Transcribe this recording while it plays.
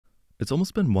It's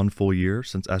almost been 1 full year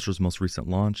since Astra's most recent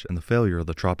launch and the failure of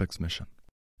the TROPICS mission.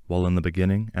 While in the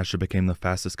beginning, Astra became the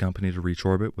fastest company to reach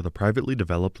orbit with a privately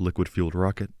developed liquid-fueled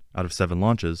rocket, out of 7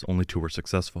 launches, only 2 were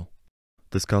successful.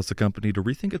 This caused the company to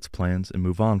rethink its plans and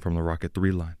move on from the Rocket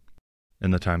 3 line.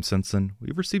 In the time since then,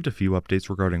 we've received a few updates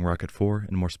regarding Rocket 4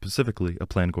 and more specifically, a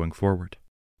plan going forward.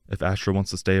 If Astra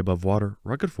wants to stay above water,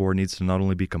 Rocket 4 needs to not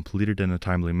only be completed in a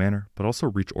timely manner, but also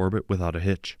reach orbit without a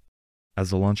hitch.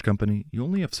 As a launch company, you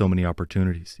only have so many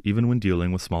opportunities, even when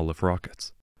dealing with small lift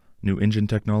rockets. New engine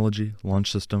technology, launch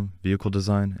system, vehicle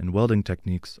design, and welding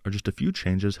techniques are just a few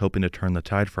changes hoping to turn the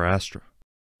tide for Astra.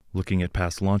 Looking at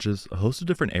past launches, a host of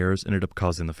different errors ended up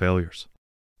causing the failures.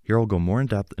 Here I'll go more in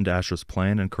depth into Astra's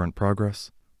plan and current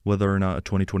progress, whether or not a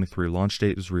 2023 launch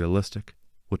date is realistic,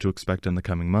 what to expect in the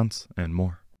coming months, and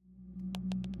more.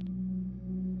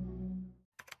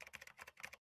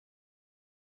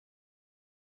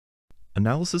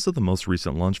 Analysis of the most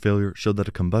recent launch failure showed that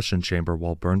a combustion chamber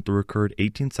wall burn-through occurred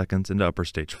 18 seconds into upper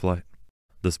stage flight.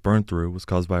 This burn-through was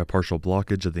caused by a partial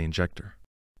blockage of the injector.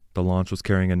 The launch was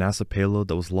carrying a NASA payload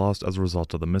that was lost as a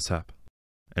result of the mishap.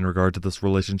 In regard to this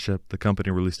relationship, the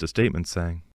company released a statement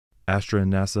saying, Astra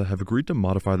and NASA have agreed to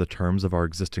modify the terms of our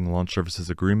existing launch services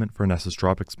agreement for NASA's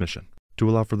TROPICS mission to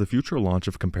allow for the future launch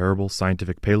of comparable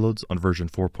scientific payloads on version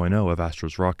 4.0 of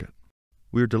Astra's rocket.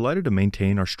 We are delighted to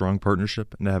maintain our strong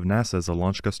partnership and to have NASA as a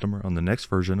launch customer on the next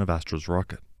version of Astra's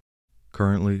rocket.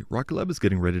 Currently, Rocket Lab is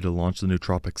getting ready to launch the new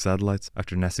TROPICS satellites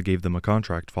after NASA gave them a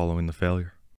contract following the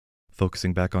failure.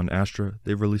 Focusing back on Astra,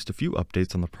 they've released a few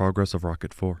updates on the progress of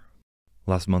Rocket 4.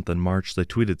 Last month in March, they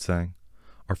tweeted saying,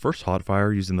 our first hot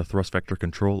fire using the Thrust Vector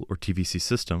Control or TVC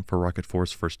system for Rocket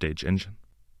 4's first stage engine.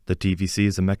 The TVC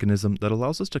is a mechanism that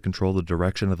allows us to control the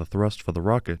direction of the thrust for the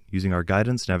rocket using our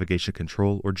Guidance Navigation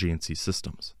Control or GNC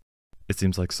systems. It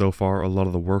seems like so far a lot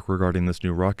of the work regarding this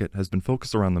new rocket has been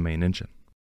focused around the main engine.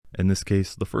 In this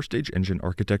case, the first stage engine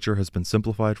architecture has been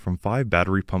simplified from 5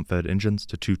 battery pump-fed engines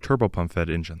to 2 turbopump-fed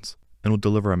engines, and will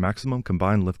deliver a maximum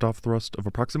combined liftoff thrust of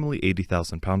approximately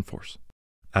 80,000 pound-force.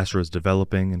 Astra is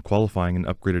developing and qualifying an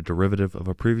upgraded derivative of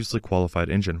a previously qualified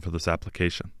engine for this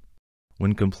application.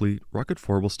 When complete, Rocket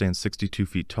 4 will stand 62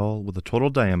 feet tall with a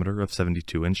total diameter of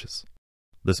 72 inches.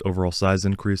 This overall size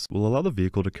increase will allow the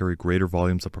vehicle to carry greater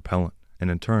volumes of propellant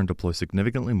and in turn deploy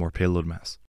significantly more payload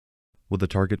mass. With a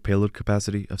target payload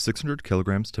capacity of 600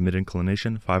 kilograms to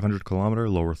mid-inclination 500 kilometer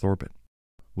low Earth orbit.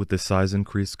 With this size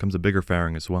increase comes a bigger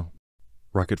fairing as well.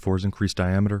 Rocket 4's increased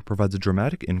diameter provides a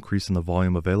dramatic increase in the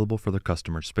volume available for the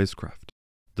customer's spacecraft.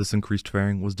 This increased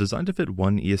fairing was designed to fit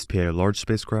 1 ESPA large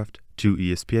spacecraft, 2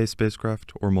 ESPA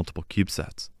spacecraft, or multiple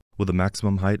CubeSats, with a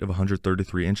maximum height of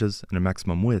 133 inches and a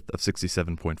maximum width of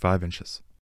 67.5 inches.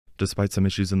 Despite some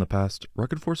issues in the past,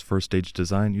 Rocket 4's first stage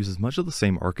design uses much of the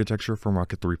same architecture from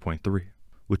Rocket 3.3,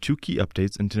 with 2 key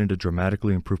updates intended to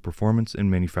dramatically improve performance and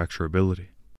manufacturability.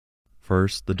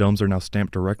 First, the domes are now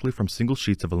stamped directly from single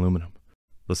sheets of aluminum.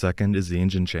 The second is the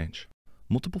engine change.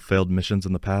 Multiple failed missions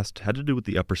in the past had to do with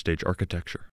the upper stage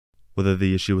architecture. Whether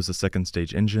the issue was a second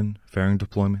stage engine, fairing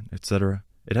deployment, etc.,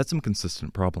 it had some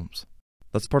consistent problems.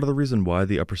 That's part of the reason why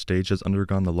the upper stage has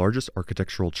undergone the largest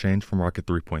architectural change from Rocket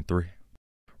 3.3.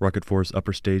 Rocket 4's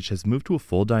upper stage has moved to a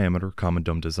full diameter common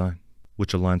dome design,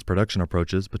 which aligns production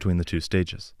approaches between the 2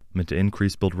 stages, meant to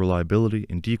increase build reliability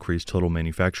and decrease total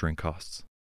manufacturing costs.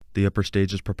 The upper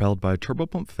stage is propelled by a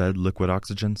turbopump-fed liquid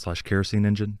oxygen/kerosene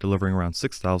engine delivering around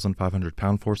 6,500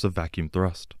 pound-force of vacuum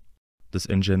thrust. This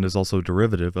engine is also a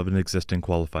derivative of an existing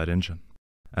qualified engine.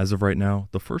 As of right now,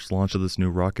 the first launch of this new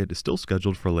rocket is still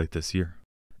scheduled for late this year.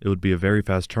 It would be a very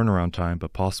fast turnaround time,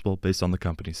 but possible based on the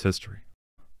company's history.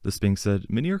 This being said,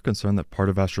 many are concerned that part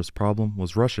of Astra's problem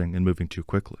was rushing and moving too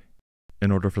quickly.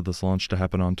 In order for this launch to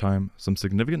happen on time, some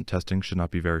significant testing should not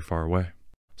be very far away,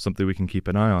 something we can keep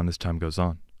an eye on as time goes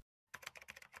on.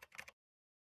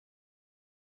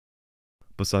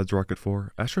 Besides Rocket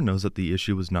 4, Astra knows that the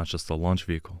issue was not just the launch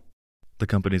vehicle. The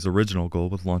company's original goal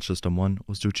with Launch System 1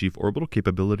 was to achieve orbital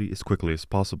capability as quickly as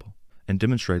possible, and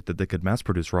demonstrate that they could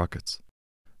mass-produce rockets.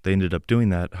 They ended up doing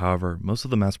that, however, most of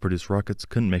the mass-produced rockets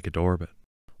couldn't make it to orbit.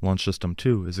 Launch System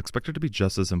 2 is expected to be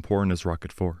just as important as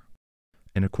Rocket 4.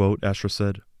 In a quote, Astra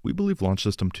said, "We believe Launch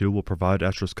System 2 will provide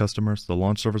Astra's customers the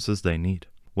launch services they need,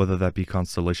 whether that be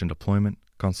constellation deployment,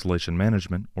 constellation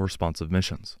management, or responsive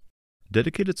missions.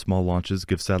 Dedicated small launches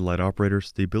give satellite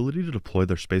operators the ability to deploy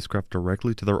their spacecraft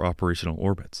directly to their operational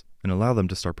orbits and allow them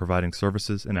to start providing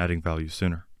services and adding value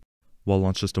sooner." While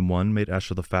Launch System 1 made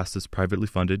Astra the fastest privately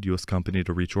funded U.S. company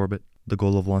to reach orbit, the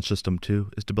goal of Launch System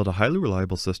 2 is to build a highly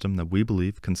reliable system that we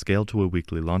believe can scale to a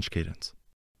weekly launch cadence.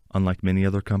 Unlike many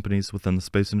other companies within the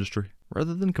space industry,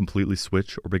 Rather than completely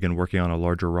switch or begin working on a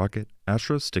larger rocket,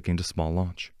 Astra is sticking to small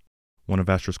launch. One of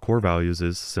Astra's core values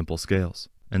is simple scales,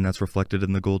 and that's reflected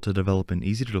in the goal to develop an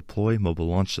easy-to-deploy mobile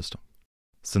launch system.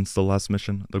 Since the last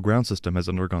mission, the ground system has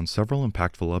undergone several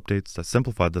impactful updates that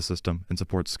simplified the system and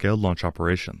support scaled launch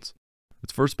operations.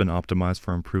 It's first been optimized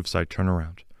for improved site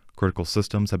turnaround. Critical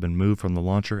systems have been moved from the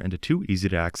launcher into 2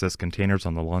 easy-to-access containers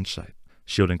on the launch site,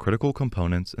 shielding critical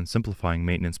components and simplifying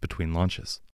maintenance between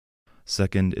launches.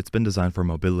 Second, it's been designed for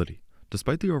mobility.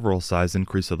 Despite the overall size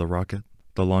increase of the rocket,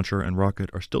 the launcher and rocket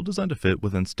are still designed to fit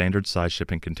within standard size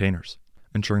shipping containers,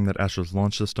 ensuring that Astra's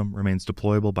launch system remains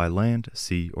deployable by land,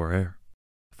 sea, or air.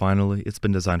 Finally, it's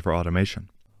been designed for automation.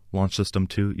 Launch System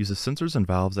 2 uses sensors and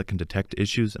valves that can detect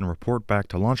issues and report back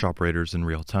to launch operators in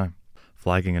real time,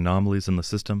 flagging anomalies in the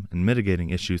system and mitigating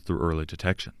issues through early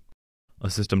detection. A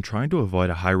system trying to avoid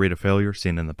a high rate of failure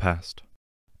seen in the past.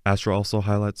 Astra also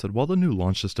highlights that while the new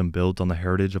launch system builds on the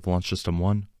heritage of Launch System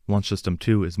 1, Launch System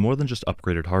 2 is more than just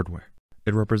upgraded hardware.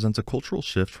 It represents a cultural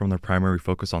shift from their primary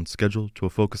focus on schedule to a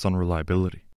focus on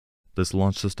reliability. This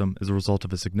launch system is a result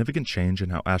of a significant change in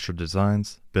how Astra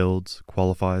designs, builds,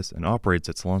 qualifies, and operates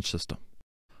its launch system.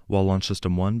 While Launch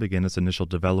System 1 began its initial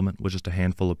development with just a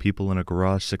handful of people in a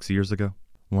garage 6 years ago,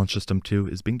 Launch System 2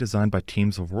 is being designed by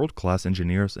teams of world-class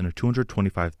engineers in a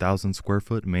 225,000 square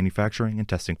foot manufacturing and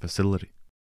testing facility.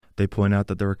 They point out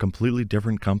that they're a completely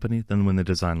different company than when they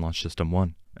designed Launch System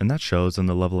 1, and that shows in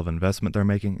the level of investment they're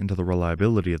making into the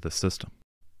reliability of the system.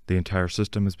 The entire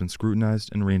system has been scrutinized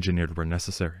and re-engineered where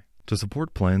necessary, to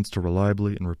support plans to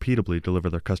reliably and repeatably deliver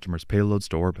their customers' payloads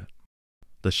to orbit.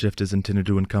 The shift is intended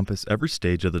to encompass every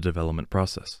stage of the development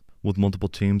process, with multiple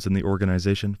teams in the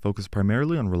organization focused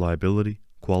primarily on reliability,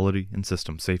 quality, and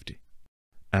system safety.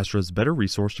 Astra is better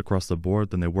resourced across the board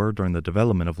than they were during the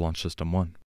development of Launch System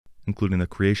 1, including the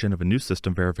creation of a new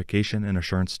system verification and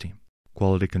assurance team,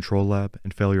 quality control lab,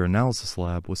 and failure analysis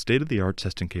lab with state-of-the-art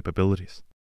testing capabilities.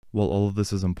 While all of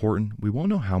this is important, we won't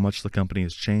know how much the company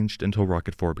has changed until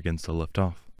Rocket 4 begins to lift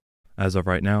off. As of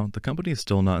right now, the company is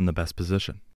still not in the best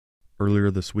position. Earlier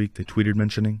this week, they tweeted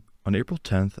mentioning, on April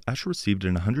 10th, Astra received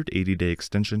an 180-day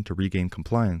extension to regain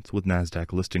compliance with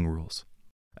NASDAQ listing rules.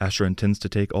 Astra intends to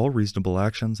take all reasonable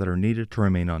actions that are needed to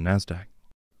remain on NASDAQ.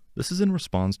 This is in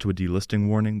response to a delisting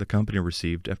warning the company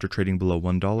received after trading below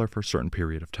 $1 for a certain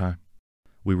period of time.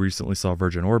 We recently saw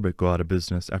Virgin Orbit go out of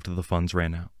business after the funds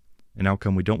ran out, an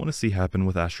outcome we don't want to see happen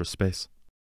with Astra Space.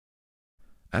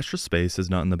 Astra Space is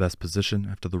not in the best position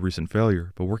after the recent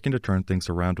failure, but working to turn things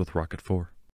around with Rocket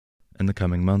 4. In the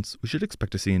coming months, we should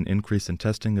expect to see an increase in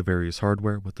testing of various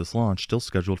hardware with this launch still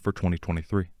scheduled for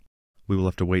 2023. We will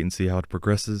have to wait and see how it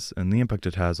progresses and the impact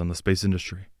it has on the space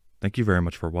industry. Thank you very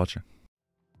much for watching.